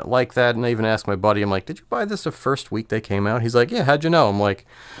seen one like that, and I even asked my buddy, I'm like, did you buy this the first week they came out? He's like, yeah, how'd you know? I'm like,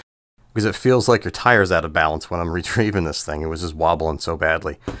 because it feels like your tire's out of balance when I'm retrieving this thing. It was just wobbling so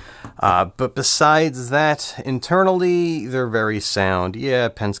badly. But besides that, internally, they're very sound. Yeah,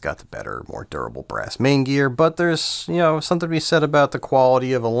 Penn's got the better, more durable brass main gear, but there's, something to be said about the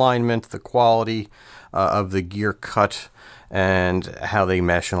quality of alignment, the quality of the gear cut, and how they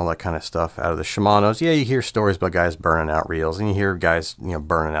mesh and all that kind of stuff out of the Shimanos. Yeah, you hear stories about guys burning out reels, and you hear guys,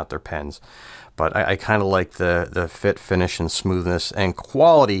 burning out their Penns. But I kind of like the fit, finish, and smoothness and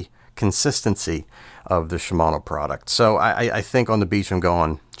quality, consistency of the Shimano product. So I think on the beach I'm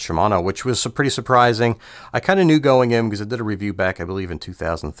going Shimano, which was pretty surprising. I kind of knew going in because I did a review back, I believe, in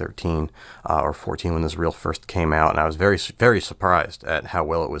 2013 or 14 when this reel first came out, and I was very, very surprised at how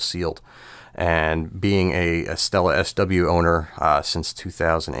well it was sealed. And being a Stella SW owner since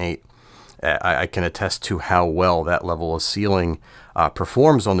 2008, I can attest to how well that level of sealing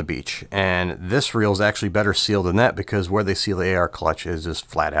performs on the beach. And this reel is actually better sealed than that because where they seal the AR clutch is just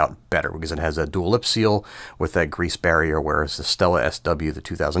flat out better because it has a dual lip seal with that grease barrier, whereas the Stella SW, the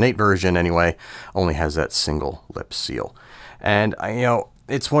 2008 version anyway, only has that single lip seal. And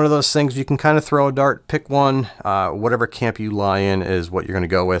it's one of those things you can kind of throw a dart, pick one, whatever camp you lie in is what you're going to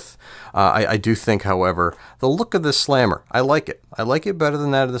go with. I do think, however, the look of this Slammer, I like it. I like it better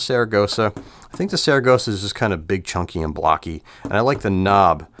than that of the Saragosa. I think the Saragosa is just kind of big, chunky, and blocky, and I like the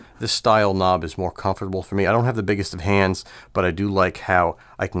knob. This style knob is more comfortable for me. I don't have the biggest of hands, but I do like how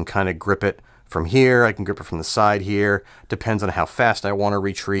I can kind of grip it from here. I can grip it from the side here. Depends on how fast I want to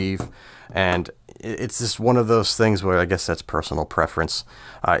retrieve. And it's just one of those things where I guess that's personal preference.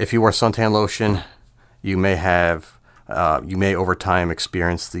 If you wear suntan lotion, you may over time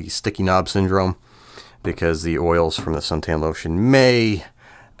experience the sticky knob syndrome because the oils from the suntan lotion may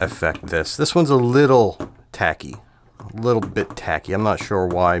affect this. This one's a little tacky, a little bit tacky. I'm not sure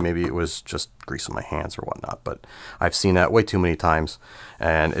why. Maybe it was just grease on my hands or whatnot, but I've seen that way too many times.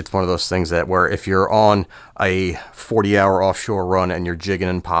 And it's one of those things that where if you're on a 40-hour offshore run and you're jigging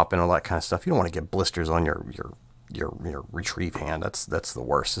and popping and all that kind of stuff, you don't want to get blisters on your retrieve hand. That's the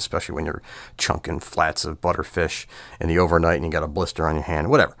worst, especially when you're chunking flats of butterfish in the overnight and you got a blister on your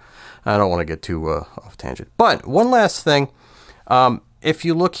hand. Whatever. I don't want to get too off tangent. But one last thing. If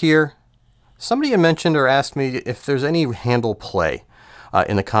you look here, somebody had mentioned or asked me if there's any handle play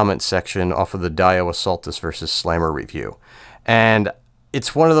in the comment section off of the Dio Assaultus versus Slammer review. And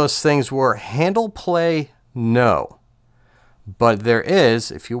it's one of those things where handle play, no. But there is,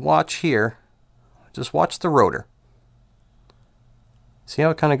 if you watch here, just watch the rotor. See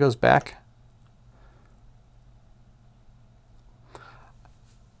how it kind of goes back?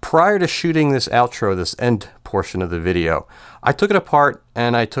 Prior to shooting this outro, this end portion of the video, I took it apart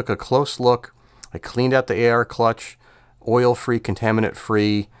and I took a close look. I cleaned out the AR clutch, oil-free,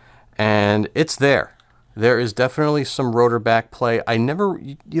 contaminant-free, and it's there. There is definitely some rotor back play.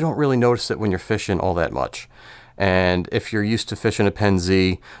 You don't really notice it when you're fishing all that much. And if you're used to fishing a Penn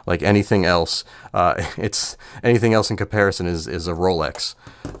Z, like anything else, anything else in comparison is a Rolex,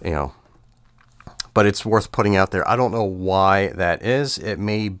 But it's worth putting out there. I don't know why that is. It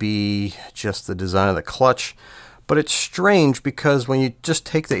may be just the design of the clutch, but it's strange because when you just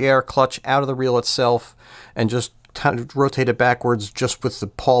take the AR clutch out of the reel itself and just rotate it backwards just with the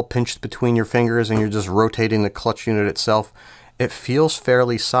pawl pinched between your fingers and you're just rotating the clutch unit itself, it feels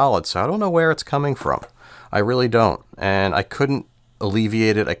fairly solid. So I don't know where it's coming from. I really don't. And I couldn't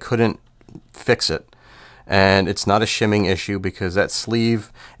alleviate it. I couldn't fix it. And it's not a shimming issue because that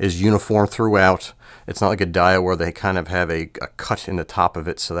sleeve is uniform throughout. It's not like a Dia where they kind of have a cut in the top of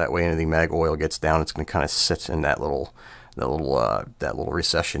it, so that way anything mag oil gets down, it's going to kind of sit in that little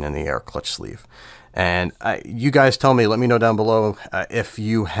recession in the air clutch sleeve. And you guys tell me, let me know down below if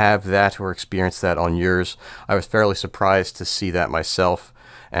you have that or experienced that on yours. I was fairly surprised to see that myself,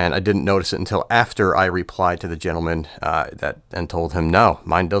 and I didn't notice it until after I replied to the gentleman and told him, no,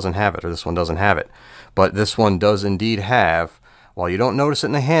 mine doesn't have it, or this one doesn't have it. But this one does indeed have. Well, you don't notice it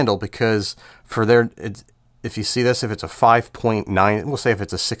in the handle because for if you see this, if it's a 5.9, we'll say if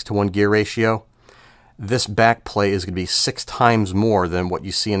it's a 6-to-1 gear ratio, this back play is going to be 6 times more than what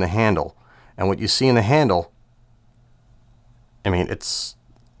you see in the handle. And what you see in the handle, I mean, it's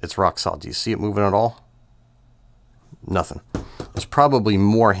rock solid. Do you see it moving at all? Nothing. There's probably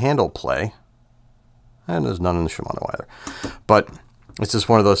more handle play, and there's none in the Shimano either. But it's just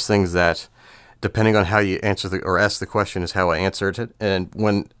one of those things that, depending on how you answer or ask the question, is how I answered it. And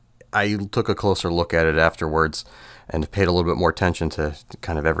when I took a closer look at it afterwards and paid a little bit more attention to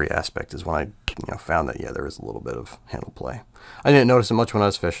kind of every aspect, is when I found that, yeah, there is a little bit of handle play. I didn't notice it much when I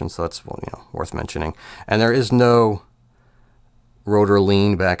was fishing, so that's worth mentioning. And there is no rotor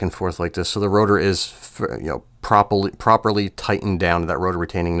lean back and forth like this, so the rotor is properly tightened down. That rotor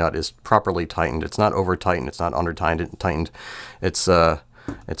retaining nut is properly tightened. It's not over tightened. It's not under tightened.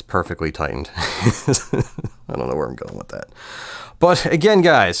 It's perfectly tightened. I don't know where I'm going with that. But again,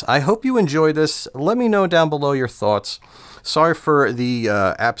 guys, I hope you enjoyed this. Let me know down below your thoughts. Sorry for the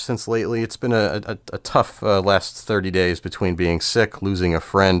absence lately. It's been a tough last 30 days between being sick, losing a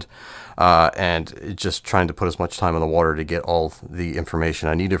friend, and just trying to put as much time on the water to get all the information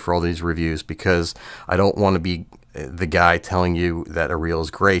I needed for all these reviews, because I don't want to be the guy telling you that a reel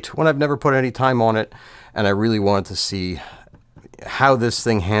is great when I've never put any time on it, and I really wanted to see how this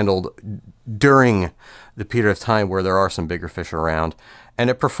thing handled during the period of time where there are some bigger fish around. And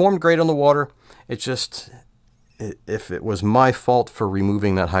it performed great on the water. It just, if it was my fault for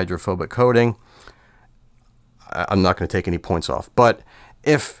removing that hydrophobic coating, I'm not going to take any points off. But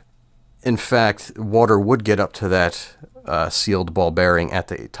if, in fact, water would get up to that sealed ball bearing at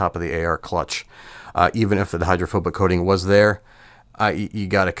the top of the AR clutch, even if the hydrophobic coating was there, you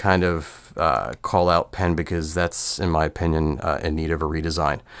got to kind of call out Penn, because that's, in my opinion, in need of a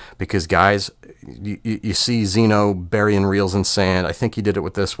redesign. Because, guys, you see Zeno burying reels in sand. I think he did it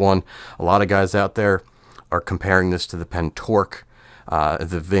with this one. A lot of guys out there are comparing this to the Penn Torque,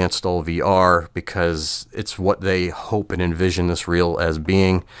 the Vanstall VR, because it's what they hope and envision this reel as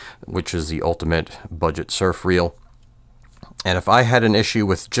being, which is the ultimate budget surf reel. And if I had an issue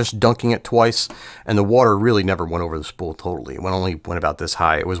with just dunking it twice, and the water really never went over the spool totally, it only went about this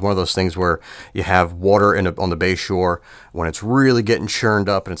high. It was one of those things where you have water on the bay shore, when it's really getting churned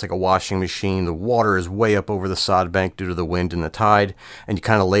up and it's like a washing machine, the water is way up over the sod bank due to the wind and the tide, and you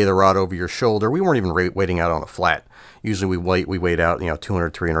kind of lay the rod over your shoulder. We weren't even waiting out on a flat. Usually we wait out,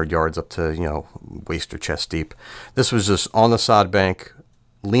 200, 300 yards up to, waist or chest deep. This was just on the sod bank,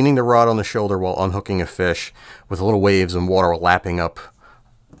 leaning the rod on the shoulder while unhooking a fish, with little waves and water lapping up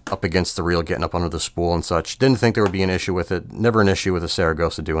against the reel, getting up under the spool and such. Didn't think there would be an issue with it. Never an issue with the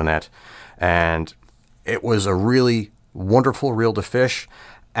Saragosa doing that. And it was a really wonderful reel to fish.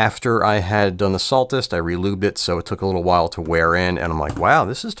 After I had done the saltist, I relubed it, so it took a little while to wear in, and I'm like, wow,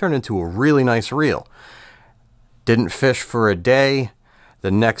 this has turned into a really nice reel. Didn't fish for a day. The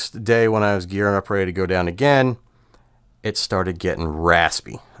next day, when I was gearing up ready to go down again, it started getting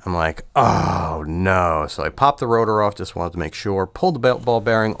raspy. I'm like, oh no. So I popped the rotor off, just wanted to make sure, pulled the ball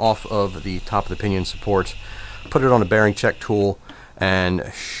bearing off of the top of the pinion support, put it on a bearing check tool, and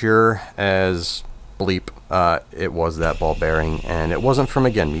sure as bleep, it was that ball bearing. And it wasn't from,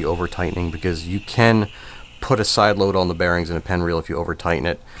 again, me over tightening, because you can put a side load on the bearings in a Penn reel if you over tighten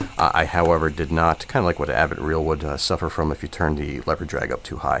it. I, however, did not, kind of like what an Abbott reel would suffer from if you turn the lever drag up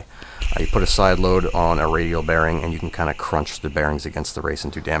too high. You put a side load on a radial bearing and you can kind of crunch the bearings against the race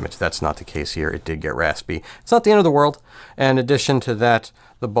and do damage. That's not the case here. It did get raspy. It's not the end of the world. And in addition to that,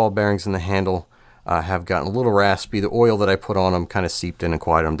 the ball bearings in the handle have gotten a little raspy. The oil that I put on them kind of seeped in and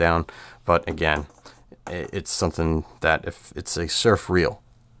quieted them down. But again, it's something that, if it's a surf reel,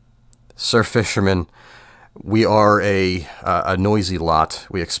 surf fishermen, we are a noisy lot.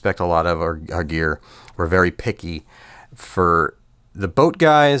 We expect a lot of our gear. We're very picky. For the boat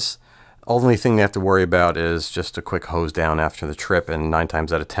guys, Only thing they have to worry about is just a quick hose down after the trip, and 9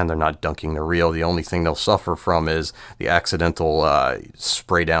 times out of 10 they're not dunking the reel. The only thing they'll suffer from is the accidental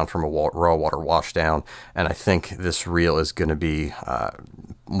spray down from a raw water wash down, and I think this reel is going to be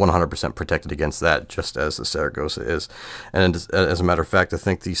 100% protected against that, just as the Saragosa is. And as a matter of fact, I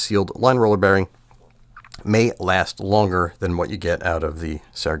think the sealed line roller bearing may last longer than what you get out of the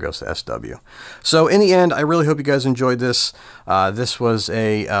Saragosa SW. So in the end, I really hope you guys enjoyed this. This was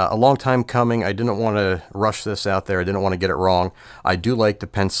a long time coming. I didn't want to rush this out there. I didn't want to get it wrong. I do like the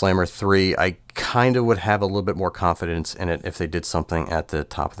Penn Slammer 3. I kind of would have a little bit more confidence in it if they did something at the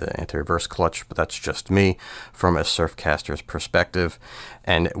top of the anti-reverse clutch, but that's just me from a surfcaster's perspective.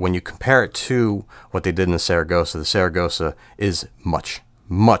 And when you compare it to what they did in the Saragosa is much,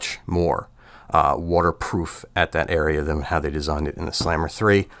 much more waterproof at that area than how they designed it in the Slammer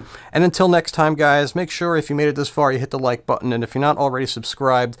 3. And until next time, guys, make sure if you made it this far, you hit the like button, and if you're not already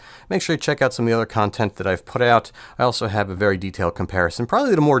subscribed, make sure you check out some of the other content that I've put out. I also have a very detailed comparison, probably a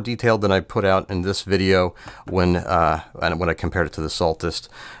little more detailed than I put out in this video when I compared it to the Saltist,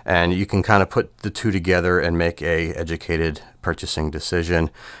 and you can kind of put the two together and make a educated purchasing decision.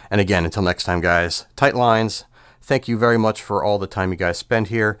 And again, until next time, guys, tight lines. Thank you very much for all the time you guys spend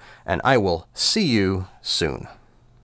here, and I will see you soon.